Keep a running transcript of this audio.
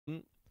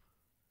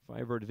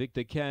Favourite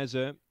Victor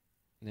Kazza.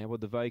 Now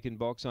with the vacant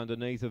box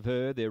underneath of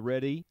her, they're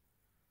ready.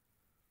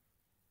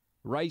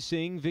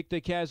 Racing, Victor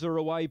Kazza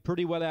away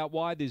pretty well out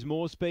wide. There's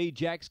more speed.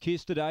 Jack's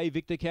Kiss today.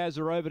 Victor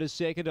Kazza over to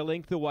second, a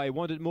length away.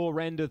 Wanted More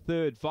ran to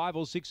third. 5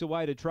 or 6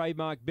 away to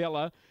Trademark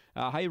Bella.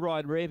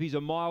 Hayride Rampy's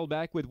a mile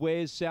back with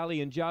Where's Sally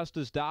and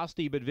Justice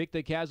Dusty, but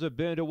Victor Kazza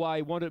burnt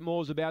away. Wanted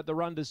More's about to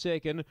run to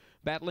second.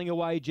 Battling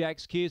away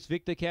Jack's Kiss.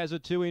 Victor Kazza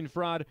 2 in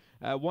front.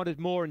 Wanted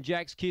More and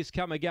Jack's Kiss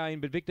come again,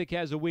 but Victor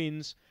Kazza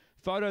wins.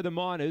 Photo the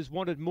Miners.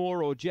 Wanted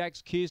More or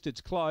Jack's Kiss.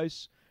 It's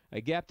close.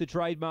 A gap to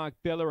Trademark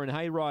Bella and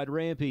Hayride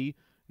Rampy.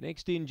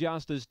 Next in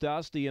Justice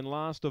Dusty, and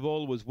last of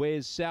all was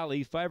Where's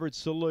Sally. Favourite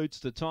Salutes.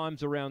 The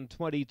time's around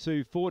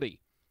 22:40.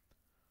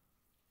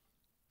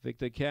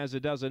 Victor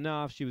Kazza does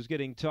enough. She was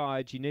getting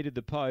tired. She needed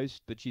the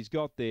post, but she's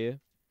got there.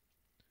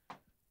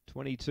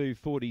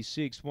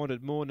 22:46.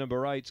 Wanted More.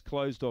 Number 8's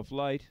closed off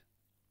late.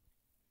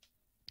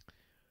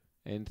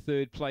 And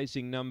third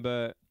placing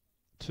number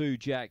 2,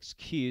 Jack's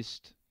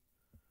Kissed.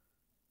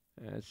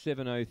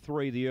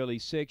 7:03 the early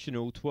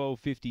sectional.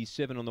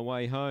 12:57 on the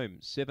way home.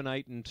 7,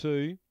 8 and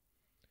 2.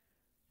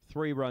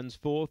 3 runs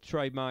fourth,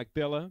 Trademark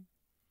Bella.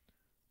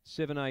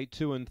 7, 8,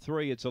 2 and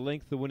 3. It's a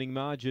length the winning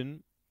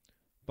margin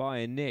by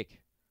a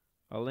neck.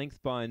 A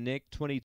length by a neck, 20.